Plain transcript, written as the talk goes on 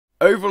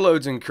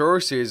Overloads and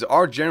curses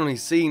are generally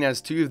seen as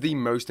two of the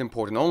most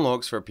important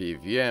unlocks for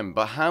PvM,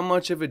 but how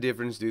much of a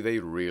difference do they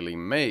really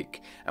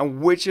make?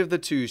 And which of the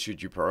two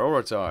should you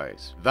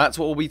prioritize? That's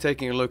what we'll be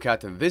taking a look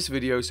at in this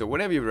video, so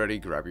whenever you're ready,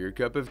 grab your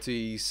cup of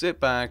tea, sit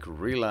back,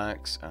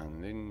 relax,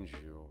 and enjoy.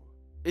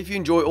 If you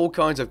enjoy all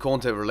kinds of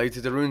content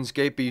related to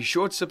RuneScape, be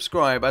sure to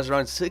subscribe, as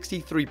around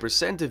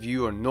 63% of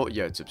you are not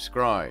yet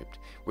subscribed.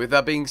 With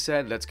that being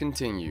said, let's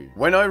continue.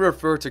 When I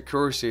refer to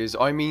curses,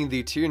 I mean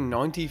the tier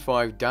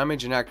 95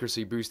 damage and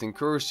accuracy boosting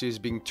curses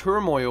being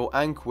Turmoil,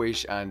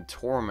 Anguish, and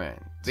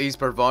Torment. These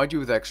provide you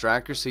with extra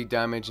accuracy,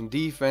 damage, and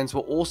defense,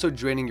 while also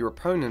draining your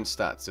opponent's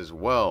stats as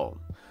well.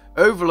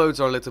 Overloads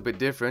are a little bit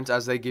different,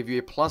 as they give you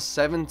a plus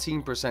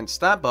 17%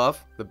 stat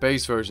buff, the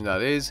base version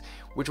that is,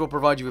 which will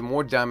provide you with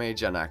more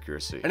damage and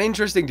accuracy. An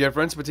interesting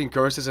difference between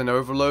curses and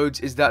overloads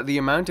is that the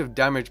amount of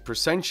damage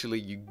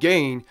percentually you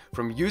gain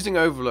from using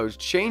overloads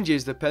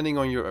changes depending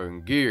on your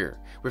own gear.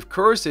 With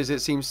curses,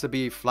 it seems to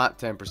be a flat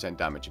 10%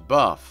 damage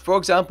buff. For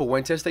example,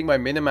 when testing my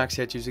minimax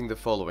hit using the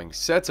following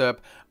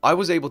setup, I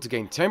was able to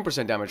gain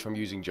 10% damage from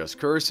using just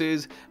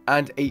curses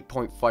and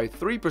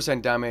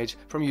 8.53% damage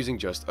from using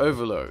just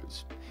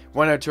overloads.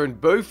 When I turned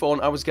both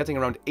on, I was getting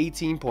around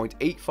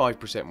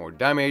 18.85% more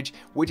damage,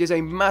 which is a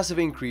massive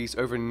increase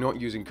over not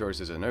using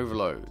curses and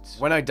overloads.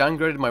 When I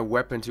downgraded my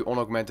weapon to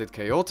unaugmented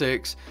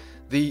chaotics,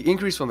 the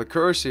increase from the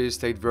curses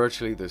stayed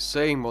virtually the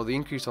same, while the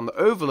increase on the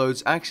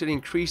overloads actually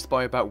increased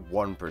by about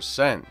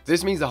 1%.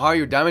 This means the higher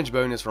your damage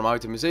bonus from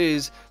items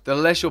is, the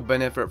less you'll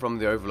benefit from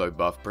the overload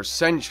buff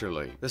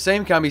percentually. The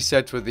same can be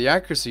said for the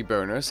accuracy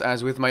bonus,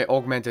 as with my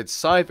augmented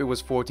scythe it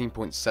was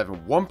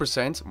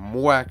 14.71%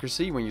 more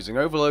accuracy when using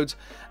overloads,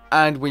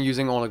 and when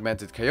using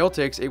unaugmented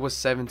chaotics it was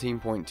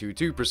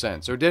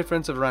 17.22%, so a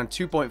difference of around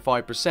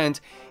 2.5%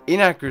 in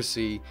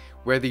accuracy,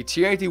 where the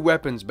tier 80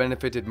 weapons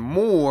benefited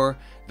more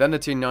than the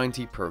tier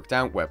 90 perked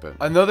out weapon.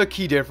 Another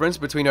key difference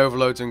between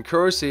overloads and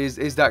curses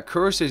is that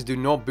curses do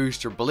not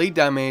boost your bleed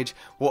damage,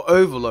 while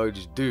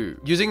overloads do.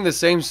 Using the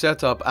same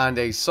setup and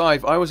a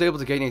scythe, I was able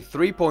to gain a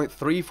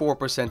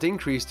 3.34%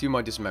 increase to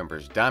my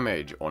dismember's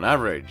damage on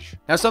average.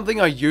 Now, something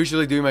I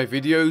usually do in my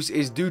videos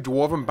is do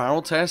Dwarven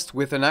Barrel tests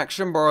with an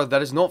action bar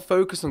that is not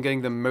focused on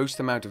getting the most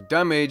amount of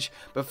damage,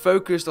 but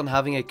focused on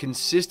having a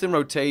consistent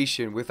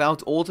rotation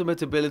without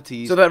ultimate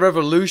abilities, so that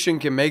Revolution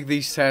can make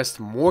these tests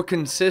more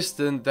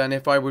consistent than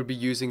if I would be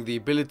using the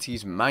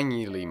abilities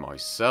manually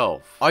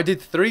myself. I did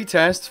 3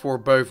 tests for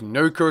both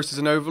no curses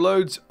and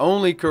overloads,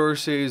 only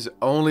curses,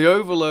 only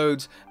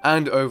overloads,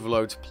 and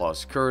overloads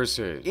plus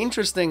curses.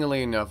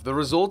 Interestingly enough, the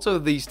results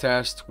of these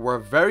tests were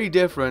very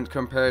different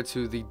compared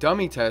to the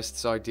dummy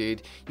tests I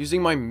did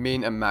using my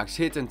min and max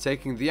hit and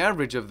taking the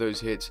average of those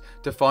hits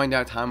to find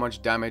out how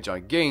much damage I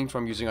gained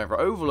from using either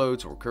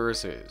overloads or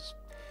curses.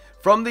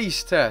 From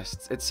these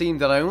tests, it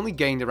seemed that I only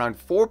gained around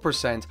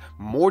 4%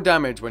 more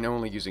damage when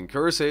only using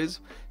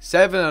curses,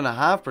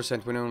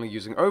 7.5% when only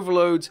using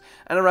overloads,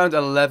 and around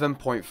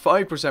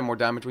 11.5% more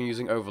damage when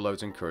using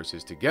overloads and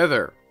curses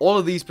together. All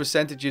of these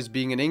percentages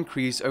being an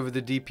increase over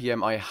the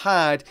DPM I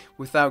had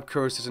without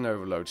curses and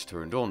overloads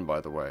turned on, by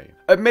the way.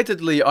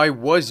 Admittedly, I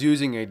was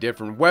using a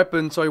different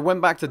weapon, so I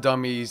went back to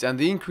dummies, and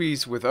the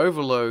increase with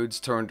overloads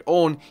turned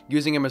on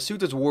using a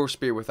Masuta's War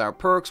Spear without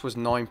perks was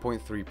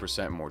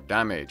 9.3% more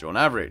damage on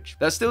average.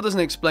 That still doesn't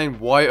explain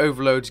why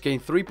overloads gain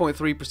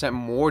 3.3%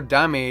 more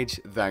damage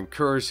than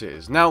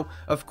curses. Now,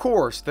 of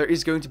course, there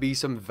is going to be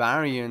some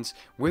variance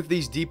with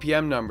these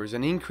DPM numbers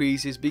and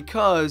increases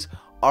because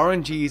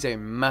RNG is a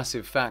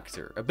massive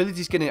factor.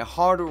 Abilities can hit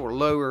harder or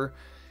lower,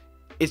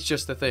 it's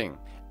just a thing.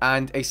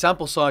 And a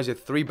sample size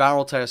of 3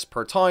 barrel tests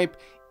per type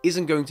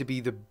isn't going to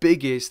be the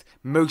biggest,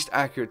 most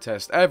accurate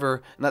test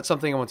ever, and that's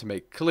something I want to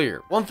make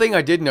clear. One thing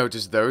I did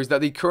notice though is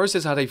that the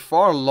curses had a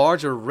far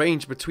larger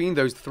range between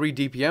those 3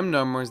 DPM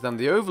numbers than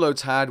the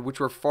overloads had, which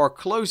were far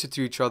closer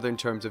to each other in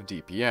terms of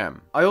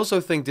DPM. I also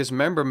think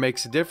Dismember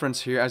makes a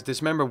difference here, as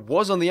Dismember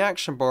was on the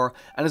action bar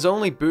and is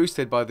only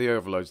boosted by the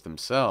overloads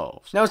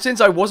themselves. Now,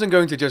 since I wasn't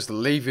going to just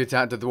leave it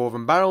at the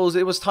Dwarven Barrels,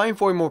 it was time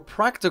for a more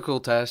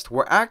practical test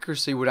where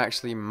accuracy would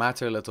actually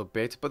matter a little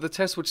bit, but the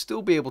test would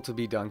still be able to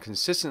be done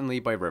consistently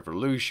by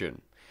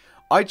Revolution.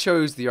 I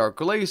chose the Arc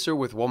Glacier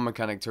with one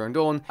mechanic turned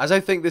on, as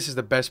I think this is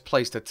the best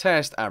place to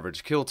test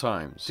average kill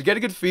times. To get a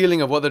good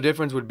feeling of what the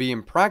difference would be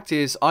in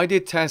practice, I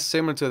did tests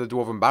similar to the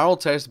Dwarven Barrel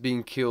test,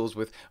 being kills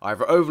with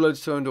either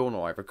overloads turned on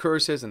or either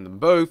curses, and them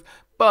both.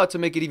 But to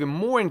make it even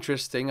more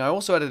interesting, I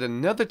also added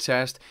another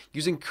test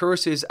using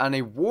curses and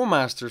a War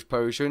Master's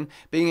potion,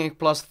 being a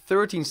plus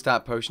 13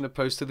 stat potion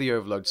opposed to the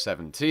Overload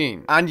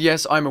 17. And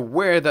yes, I'm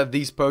aware that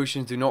these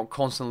potions do not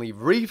constantly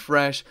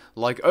refresh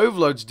like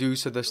overloads do,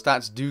 so the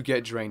stats do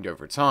get drained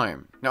over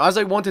time. Now, as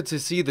I wanted to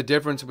see the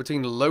difference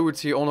between lower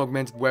tier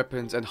unaugmented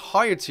weapons and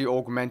higher tier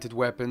augmented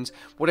weapons,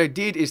 what I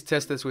did is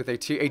test this with a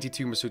tier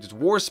 82 Masuta's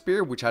War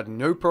Spear, which had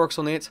no perks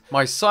on it,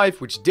 my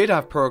scythe, which did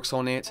have perks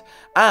on it,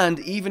 and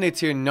even a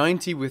tier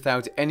 90 90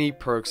 without any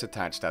perks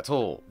attached at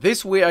all.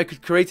 This way I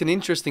could create an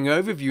interesting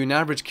overview and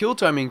average kill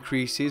time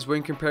increases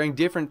when comparing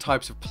different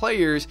types of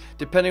players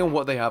depending on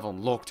what they have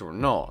unlocked or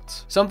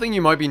not. Something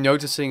you might be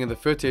noticing in the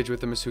footage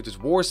with the Masuda's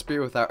War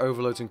Spear without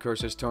overloads and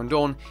curses turned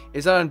on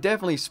is that I'm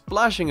definitely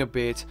splashing a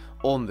bit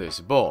on this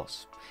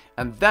boss.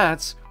 And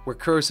that's where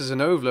curses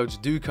and overloads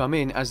do come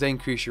in, as they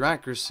increase your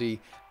accuracy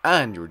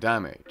and your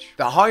damage.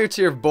 The higher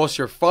tier of boss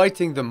you're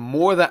fighting, the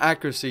more that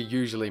accuracy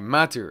usually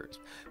matters.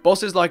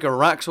 Bosses like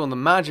Araxo and the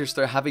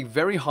Magister have a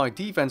very high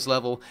defense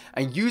level,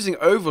 and using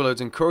overloads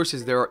and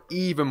curses there are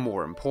even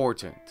more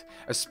important,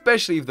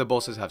 especially if the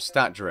bosses have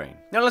stat drain.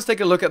 Now let's take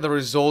a look at the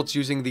results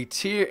using the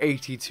tier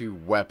 82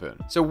 weapon.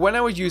 So when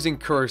I was using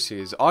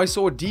curses, I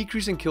saw a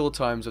decrease in kill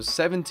times of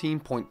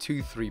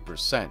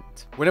 17.23%.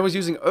 When I was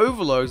using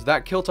overloads,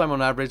 that kill time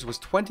on average was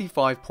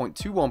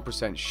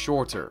 25.21%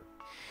 shorter.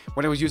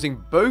 When I was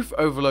using both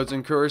overloads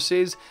and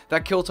curses,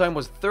 that kill time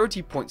was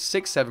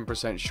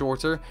 30.67%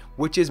 shorter,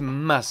 which is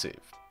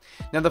massive.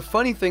 Now the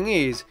funny thing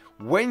is,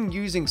 when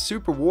using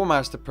Super War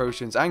Master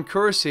potions and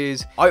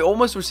curses, I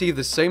almost received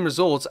the same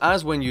results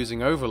as when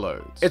using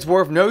overloads. It's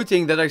worth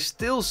noting that I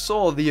still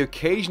saw the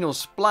occasional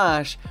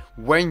splash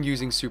when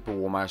using Super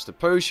War Master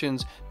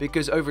potions,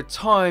 because over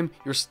time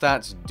your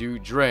stats do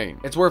drain.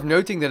 It's worth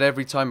noting that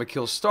every time a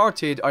kill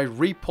started, I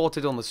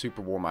repotted on the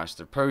Super War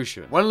Master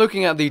potion. When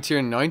looking at the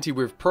tier 90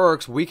 with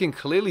perks, we can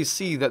clearly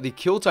see that the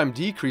kill time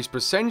decrease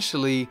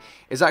percentually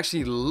is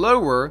actually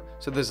lower,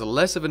 so there's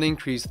less of an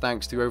increase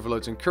thanks to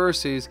overloads and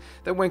curses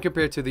than when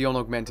compared to the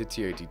unaugmented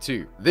tier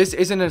 82. This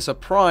isn't a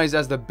surprise,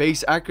 as the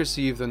base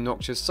accuracy of the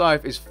Noxious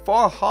Scythe is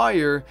far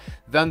higher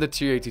than the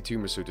tier 82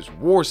 Masuda's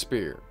War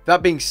Spear.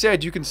 That being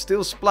said, you can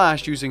still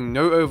splash using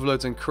no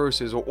overloads and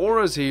curses or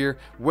auras here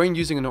when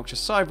using a Noxious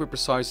Scythe with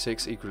Precise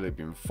 6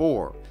 Equilibrium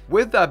 4.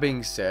 With that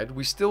being said,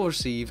 we still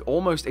received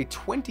almost a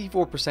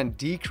 24%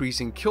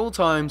 decrease in kill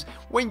times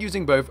when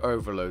using both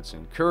overloads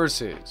and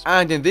curses.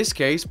 And in this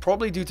case,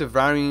 probably due to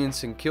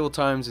variance in kill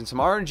times and some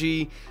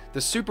RNG,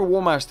 the Super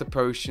War Master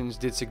potions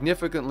did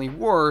significantly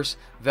worse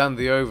than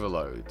the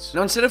overloads.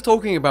 Now instead of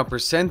talking about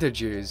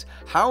percentages,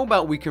 how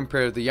about we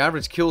compare the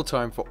average kill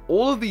time for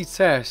all of these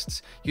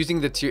tests using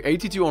the tier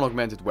 82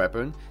 unaugmented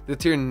weapon, the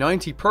tier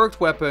 90 perked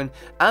weapon,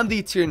 and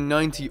the tier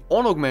 90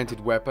 unaugmented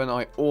weapon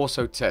I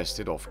also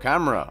tested off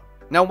camera.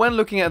 Now when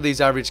looking at these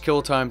average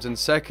kill times in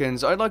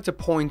seconds, I'd like to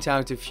point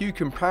out a few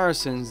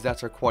comparisons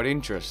that are quite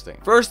interesting.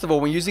 First of all,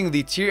 when using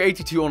the tier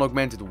 82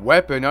 unaugmented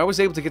weapon, I was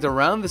able to get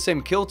around the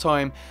same kill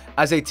time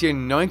as a tier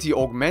 90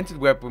 augmented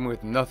weapon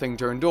with nothing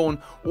turned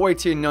on, or a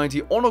tier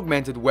 90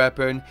 unaugmented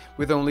weapon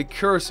with only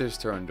curses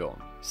turned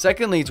on.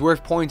 Secondly, it's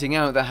worth pointing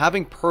out that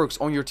having perks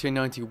on your tier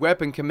 90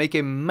 weapon can make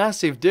a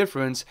massive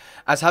difference,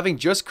 as having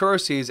just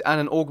curses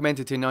and an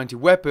augmented tier 90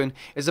 weapon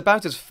is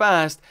about as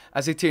fast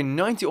as a tier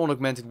 90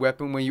 unaugmented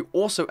weapon when you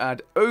also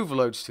add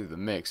overloads to the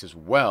mix as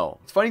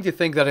well. It's funny to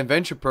think that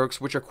invention perks,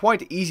 which are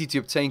quite easy to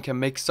obtain, can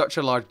make such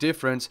a large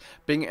difference,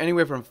 being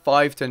anywhere from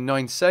 5 to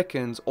 9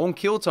 seconds on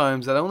kill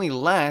times that only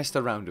last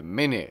around a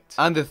minute.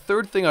 And the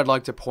third thing I'd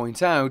like to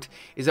point out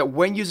is that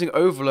when using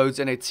overloads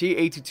and a tier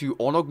 82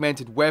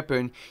 unaugmented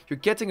weapon, you're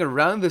getting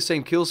around the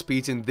same kill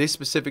speeds in this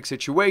specific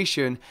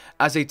situation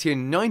as a tier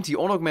 90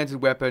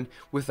 unaugmented weapon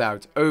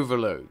without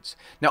overloads.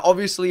 Now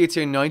obviously a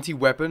tier 90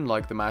 weapon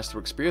like the Master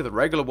Spear, the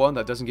regular one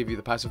that doesn't give you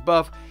the passive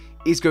buff,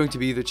 is going to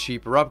be the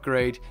cheaper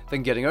upgrade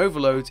than getting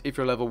overloads if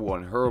you're level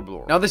 1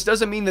 Herblore. Now this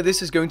doesn't mean that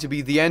this is going to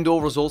be the end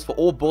all results for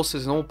all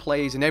bosses and all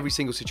players in every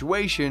single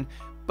situation,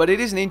 but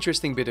it is an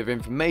interesting bit of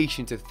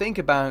information to think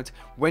about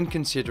when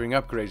considering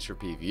upgrades for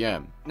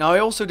PvM. Now I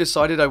also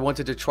decided I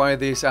wanted to try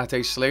this at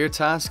a Slayer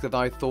task that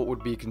I thought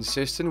would be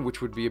consistent, which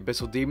would be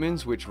Abyssal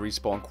Demons, which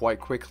respawn quite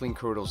quickly in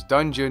Curdle's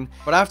dungeon.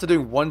 But after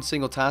doing one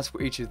single task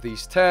for each of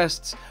these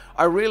tests,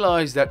 I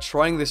realized that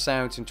trying this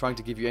out and trying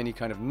to give you any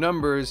kind of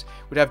numbers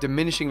would have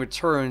diminishing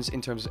returns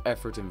in terms of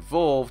effort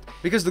involved,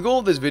 because the goal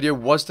of this video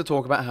was to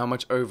talk about how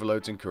much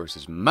overloads and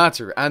curses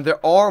matter, and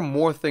there are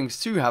more things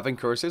to having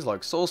curses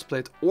like Soul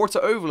Split or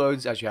to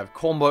overloads, as you have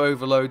combo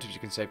overloads, which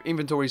you can save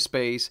inventory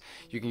space,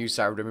 you can use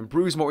Sour Dome and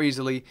Bruise more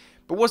easily.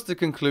 But what's the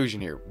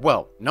conclusion here?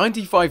 Well,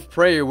 95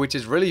 prayer, which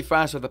is really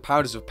fast with the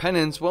Powders of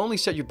Penance, will only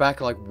set you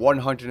back like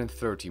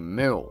 130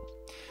 mil.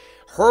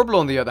 Herblore,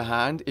 on the other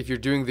hand, if you're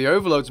doing the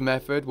overloads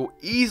method, will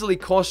easily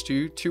cost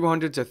you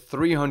 200 to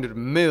 300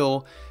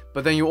 mil,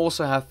 but then you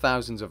also have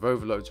thousands of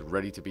overloads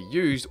ready to be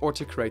used or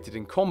to create it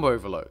in combo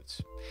overloads.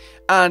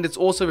 And it's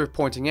also worth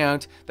pointing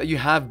out that you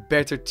have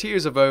better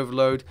tiers of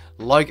overload,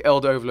 like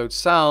Elder Overload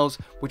Salves,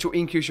 which will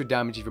increase your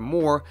damage even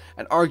more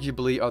and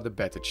arguably are the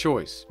better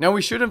choice. Now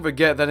we shouldn't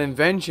forget that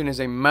Invention is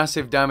a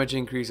massive damage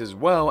increase as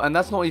well, and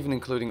that's not even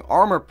including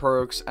armor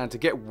perks, and to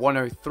get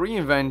 103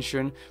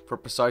 Invention for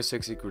Precise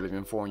 6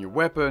 Equilibrium 4 on your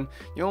weapon,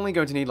 you're only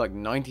going to need like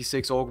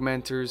 96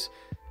 Augmenters,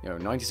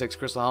 96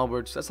 Crystal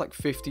Halberds, that's like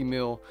 50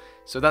 mil,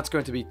 so that's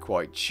going to be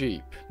quite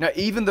cheap. Now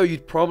even though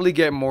you'd probably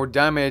get more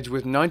damage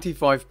with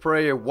 95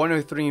 Prayer,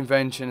 103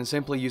 Invention, and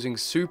simply using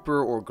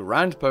Super or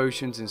Grand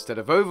Potions instead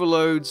of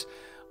Overloads,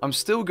 I'm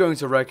still going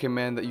to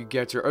recommend that you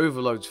get your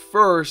overloads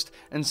first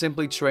and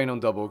simply train on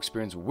double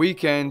experience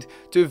weekend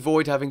to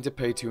avoid having to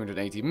pay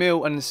 280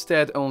 mil and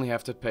instead only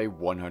have to pay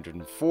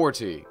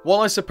 140.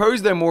 While I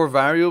suppose there are more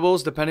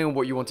variables depending on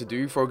what you want to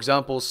do, for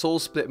example, soul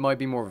split might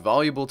be more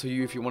valuable to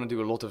you if you want to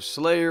do a lot of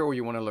Slayer or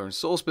you want to learn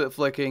soul split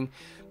flicking,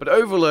 but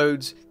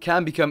overloads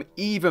can become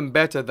even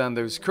better than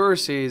those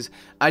curses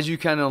as you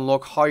can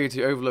unlock higher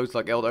tier overloads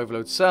like Elder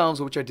Overload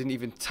Salves, which I didn't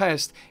even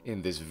test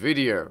in this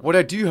video. What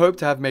I do hope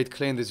to have made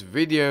clear in this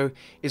video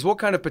is what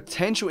kind of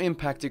potential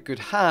impact it could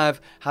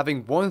have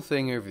having one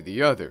thing over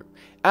the other,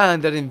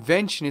 and that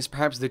Invention is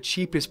perhaps the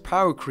cheapest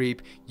power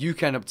creep you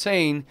can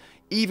obtain,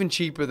 even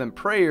cheaper than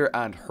Prayer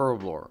and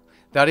Herblore.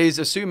 That is,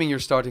 assuming you're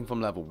starting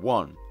from level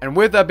 1. And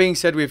with that being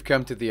said, we've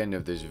come to the end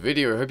of this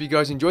video. I hope you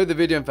guys enjoyed the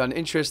video and found it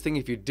interesting.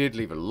 If you did,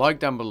 leave a like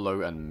down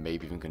below and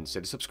maybe even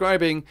consider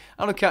subscribing.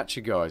 And I'll catch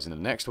you guys in the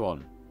next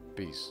one.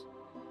 Peace.